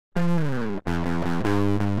What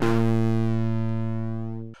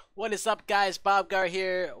is up, guys? Bobgar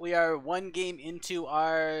here. We are one game into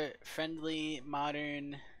our friendly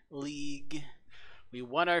modern league. We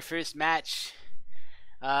won our first match.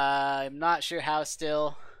 I'm not sure how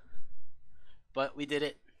still, but we did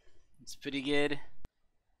it. It's pretty good.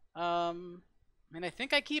 I mean, I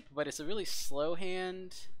think I keep, but it's a really slow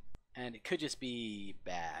hand, and it could just be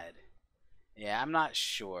bad. Yeah, I'm not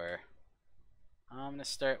sure. I'm gonna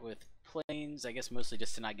start with planes, I guess mostly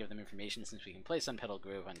just to not give them information since we can play Sunpetal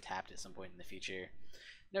Grove untapped at some point in the future.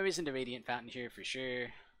 No reason to Radiant Fountain here for sure.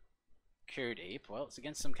 Cured Ape, well, it's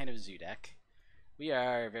against some kind of zoo deck. We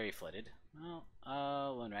are very flooded. Well,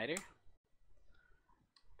 Lone Rider.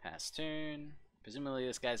 Pass turn. Presumably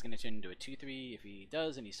this guy's going to turn into a 2-3. If he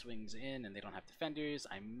does and he swings in and they don't have defenders,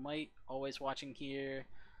 I might always watching here.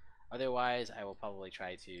 Otherwise, I will probably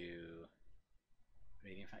try to...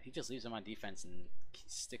 He just leaves him on defense and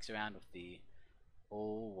sticks around with the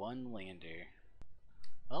old one lander.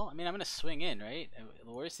 Well, I mean, I'm going to swing in, right?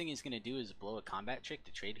 The worst thing he's going to do is blow a combat trick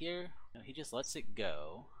to trade here. No, he just lets it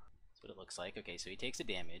go. That's what it looks like. Okay, so he takes a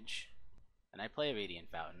damage. And I play a Radiant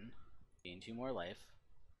Fountain. Gain 2 more life.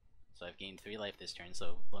 So I've gained 3 life this turn,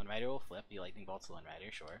 so Lone Rider will flip. He Lightning Bolts Lone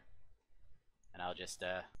Rider, sure. And I'll just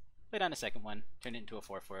play down a second one. Turn it into a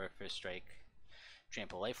 4-4 first strike.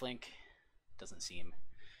 Trample Lifelink. Doesn't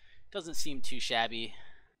seem too shabby.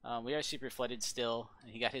 We are super flooded still,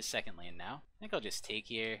 and he got his second land now. I think I'll just take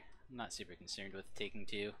here. I'm not super concerned with taking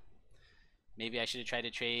 2. Maybe I should have tried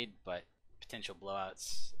to trade, but potential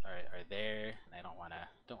blowouts are there, and I don't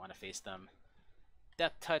wanna face them.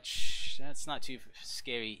 Death Touch, that's not too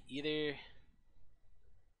scary either.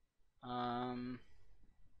 Well,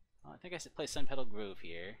 I think I should play Sunpetal Grove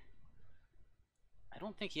here. I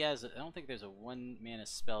don't think there's a 1 mana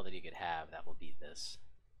spell that he could have that will beat this.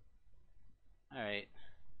 Alright.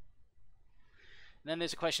 Then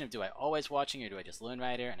there's a question of, do I always watching or do I just Lone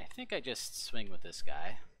Rider? And I think I just swing with this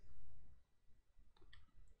guy.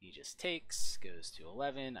 He just takes, goes to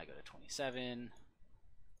 11, I go to 27.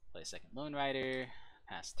 Play a second Lone Rider,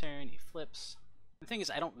 pass turn, he flips. The thing is,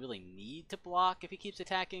 I don't really need to block if he keeps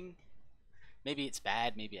attacking. Maybe it's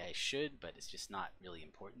bad, maybe I should, but it's just not really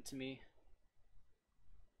important to me.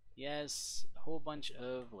 He has a whole bunch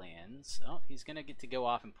of lands. Oh, he's gonna get to go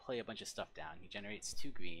off and play a bunch of stuff down. He generates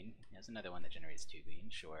 2 green. He has another one that generates 2 green,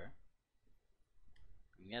 sure.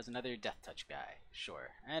 And he has another Death Touch guy, sure.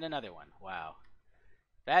 And another one, wow.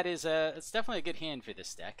 That is it's definitely a good hand for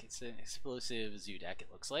this deck. It's an explosive zoo deck,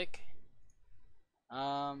 it looks like.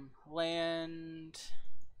 Land.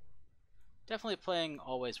 Definitely playing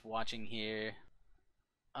always watching here.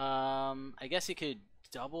 I guess he could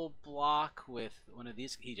double block with one of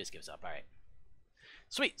these. He just gives up. Alright.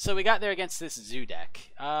 Sweet. So we got there against this zoo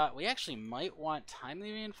deck. We actually might want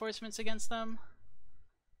timely reinforcements against them.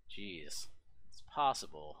 Jeez. It's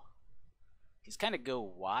possible. He's kind of go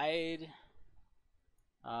wide.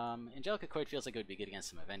 Angelic Accord feels like it would be good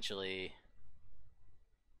against him eventually.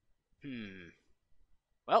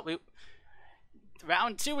 Well,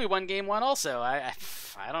 round 2 we won game 1 also. I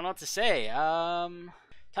don't know what to say.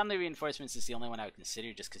 Timely reinforcements is the only one I would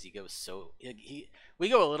consider just because he goes so... we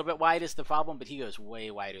go a little bit wide is the problem, but he goes way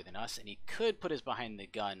wider than us, and he could put us behind the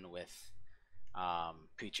gun with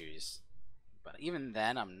creatures. But even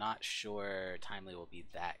then, I'm not sure Timely will be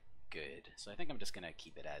that good. So I think I'm just going to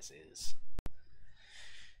keep it as is.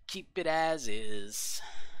 Keep it as is.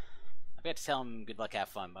 I've got to tell him good luck, have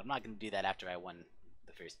fun, but I'm not going to do that after I won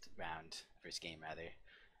the first game rather.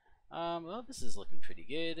 Well, this is looking pretty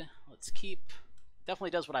good. Let's keep...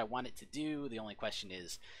 Definitely does what I want it to do. The only question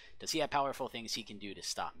is, does he have powerful things he can do to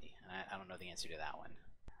stop me? I don't know the answer to that one.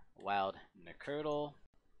 Wild Necurdle.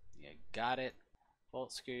 Yeah, got it.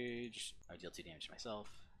 Vault Skirge. I'll deal 2 damage to myself.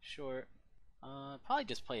 Sure. Probably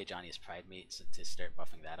just play Ajani's Pridemate to start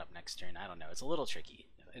buffing that up next turn. I don't know. It's a little tricky.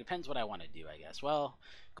 It depends what I want to do, I guess. Well,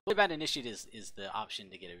 Glorbound Initiate is the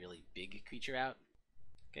option to get a really big creature out.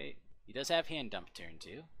 Okay. He does have hand dump turn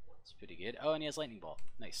too. It's pretty good. Oh, and he has Lightning Bolt.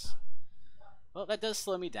 Nice. Well, that does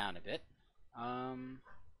slow me down a bit.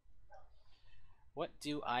 What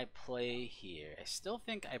do I play here? I still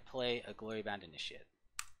think I play a Glorybound Initiate.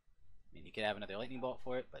 I mean, he could have another Lightning Bolt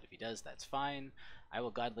for it, but if he does, that's fine. I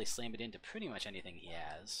will gladly slam it into pretty much anything he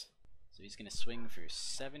has. So he's going to swing for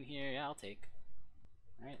 7 here. Yeah, I'll take.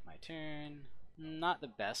 Alright, my turn. Not the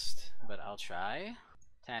best, but I'll try.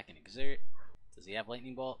 Attack and exert. Does he have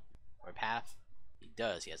Lightning Bolt? Or Path? He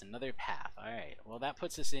does. He has another Path. Alright, well that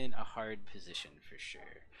puts us in a hard position for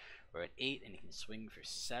sure. We're at 8 and he can swing for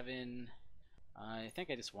 7. I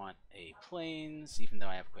think I just want a Plains, even though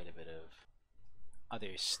I have quite a bit of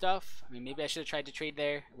other stuff. I mean, maybe I should have tried to trade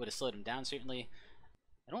there. It would have slowed him down, certainly.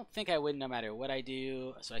 I don't think I would no matter what I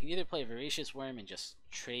do. So I can either play Voracious Wurm and just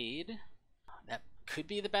trade. That could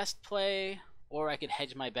be the best play. Or I could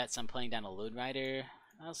hedge my bets on playing down a Lone Rider.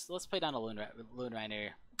 Let's play down a Lone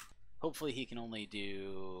Rider. Hopefully he can only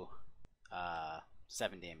do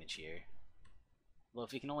 7 damage here. Well,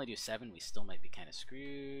 if he can only do 7, we still might be kind of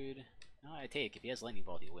screwed. No, I take. If he has Lightning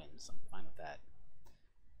Bolt, he wins. I'm fine with that.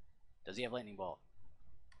 Does he have Lightning Bolt?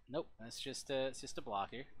 Nope. That's just it's just a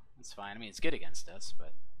blocker. That's fine. I mean, it's good against us,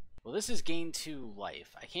 but... Well, this is gain 2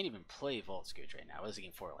 life. I can't even play Vault Skirge right now. Well, this is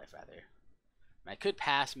gain 4 life, rather. I could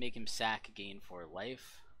pass, make him sack, gain 4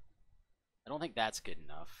 life. I don't think that's good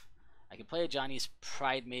enough. I can play Ajani's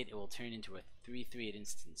Pridemate. It will turn into a 3/3 at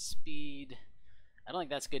instant speed. I don't think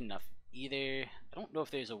that's good enough either. I don't know if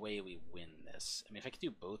there's a way we win this. I mean, if I could do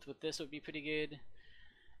both with this, it would be pretty good.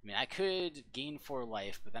 I mean, I could gain 4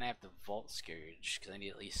 life, but then I have to Vault Skirge because I need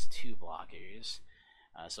at least 2 blockers.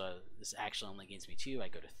 So this actually only gains me 2. I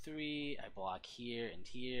go to 3. I block here and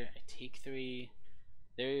here. I take 3.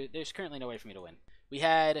 There's currently no way for me to win. We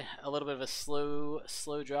had a little bit of a slow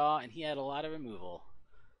draw, and he had a lot of removal.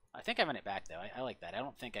 I think I run it back, though. I like that. I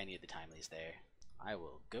don't think I need the timelies there. I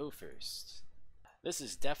will go first. This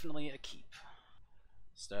is definitely a keep.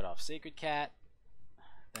 Start off Sacred Cat,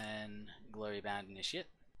 then Glory Bound Initiate.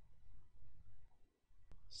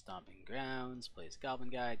 Stomping Grounds, plays Goblin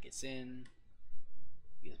Guide, gets in,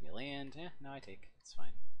 gives me a land. Yeah, no, I take. It's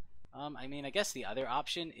fine. I mean, I guess the other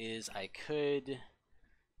option is I could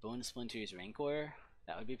Bonesplitter's Rancor.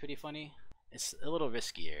 That would be pretty funny. It's a little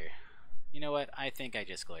riskier. You know what? I think I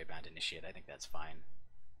just Glory Bound Initiate. I think that's fine.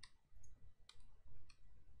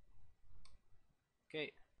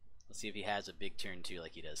 Okay. Let's see if he has a big turn 2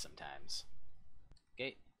 like he does sometimes.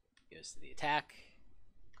 Okay. Goes to the attack.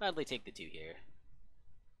 Gladly take the 2 here.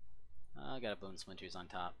 I got a Bonesplitter's on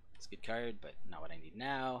top. It's a good card, but not what I need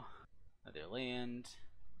now. Another land.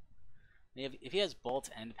 If he has Bolt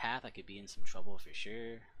and Path, I could be in some trouble for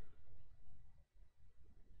sure.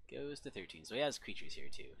 Goes to 13. So he has creatures here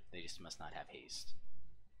too. They just must not have haste.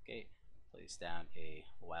 Okay. Plays down a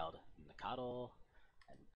Wild Nacatl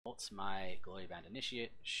and bolts my Glory Bound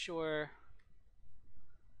Initiate. Sure.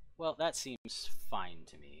 Well, that seems fine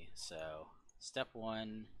to me. So, step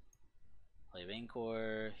 1, play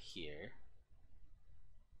Rancor here.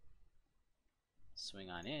 Swing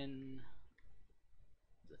on in.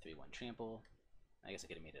 The 3/1 trample. I guess I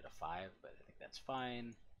could have made it a 5, but I think that's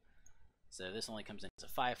fine. So this only comes in as a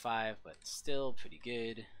 5/5, but still pretty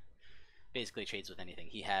good. Basically trades with anything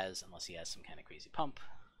he has, unless he has some kind of crazy pump.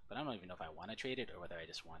 But I don't even know if I want to trade it, or whether I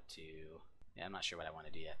just want to... Yeah, I'm not sure what I want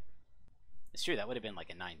to do yet. It's true, that would have been like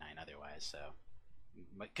a 9/9 otherwise, so...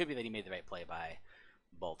 It could be that he made the right play by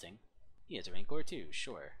bolting. He has a Rancor too,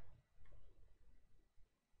 sure.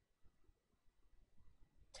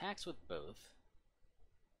 Attacks with both.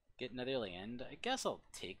 Get another land. I guess I'll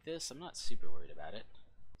take this. I'm not super worried about it.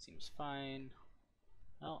 Seems fine.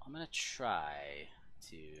 Well, I'm gonna try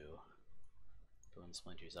to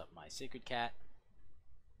Bonesplitter's up my Sacred Cat.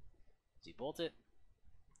 Does he bolt it?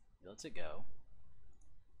 He lets it go.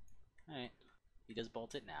 Alright. He does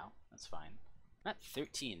bolt it now. That's fine. Not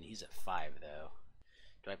 13. He's at 5 though.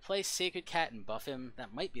 Do I play Sacred Cat and buff him?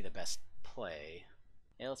 That might be the best play.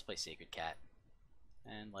 Yeah, let's play Sacred Cat.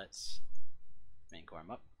 And let's Rancor him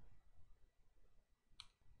up.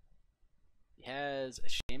 He has a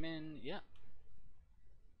Shaman, yeah.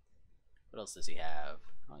 What else does he have?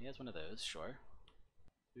 Oh, he has one of those, sure.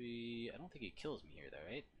 I don't think he kills me here though,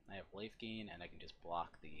 right? I have life gain and I can just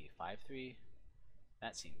block the 5/3.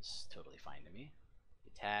 That seems totally fine to me.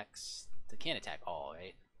 He attacks, they can't attack all,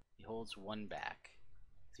 right? He holds 1 back.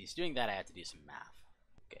 So he's doing that, I have to do some math.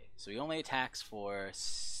 Okay, so he only attacks for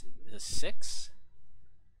 6,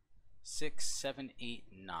 7, 8,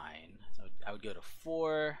 9. So I would go to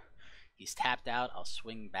 4. He's tapped out. I'll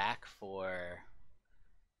swing back for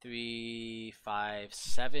 3, 5,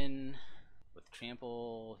 7 with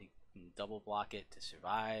trample. He can double block it to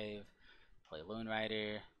survive. Play Lone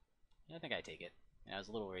Rider. Yeah, I think I take it. And I was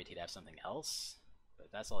a little worried he'd have something else, but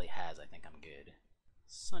if that's all he has, I think I'm good.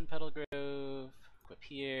 Sunpetal Grove. Equip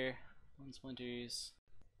here. Bonesplitter's.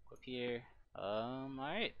 Equip here.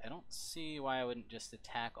 Alright. I don't see why I wouldn't just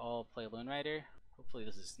attack all, play Lone Rider. Hopefully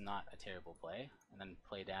this is not a terrible play. And then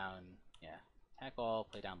play down, yeah, attack all,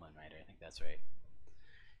 play down Lone Rider. I think that's right.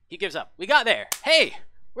 He gives up. We got there. Hey,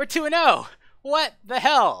 we're 2-0. What the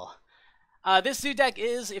hell? This new deck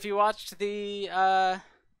is, if you watched the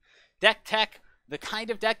deck tech, the kind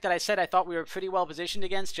of deck that I said I thought we were pretty well positioned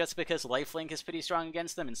against, just because Lifelink is pretty strong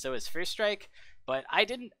against them, and so is First Strike. But I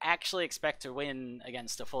didn't actually expect to win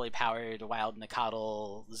against a fully powered Wild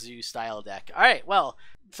Nicodle Zoo style deck. Alright, well,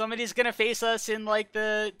 somebody's gonna face us in like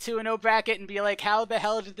the 2-0 bracket and be like, how the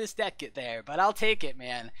hell did this deck get there? But I'll take it,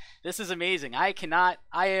 man. This is amazing. I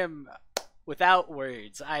am without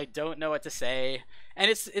words. I don't know what to say. And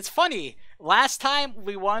it's funny. Last time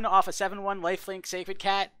we won off a 7-1 Lifelink Sacred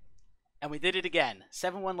Cat, and we did it again.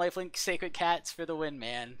 7-1 Lifelink Sacred Cats for the win,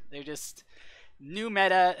 man. They're just new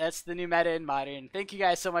meta. That's the new meta in Modern. Thank you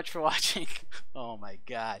guys so much for watching. Oh my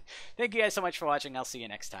god. Thank you guys so much for watching. I'll see you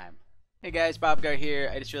next time. Hey guys, Bobgar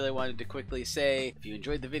here. I just really wanted to quickly say, if you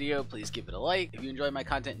enjoyed the video, please give it a like. If you enjoy my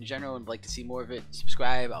content in general and would like to see more of it,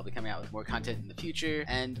 subscribe. I'll be coming out with more content in the future.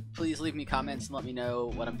 And please leave me comments and let me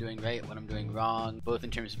know what I'm doing right, what I'm doing wrong, both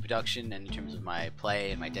in terms of production and in terms of my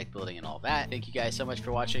play and my deck building and all that. Thank you guys so much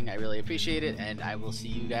for watching. I really appreciate it, and I will see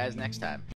you guys next time.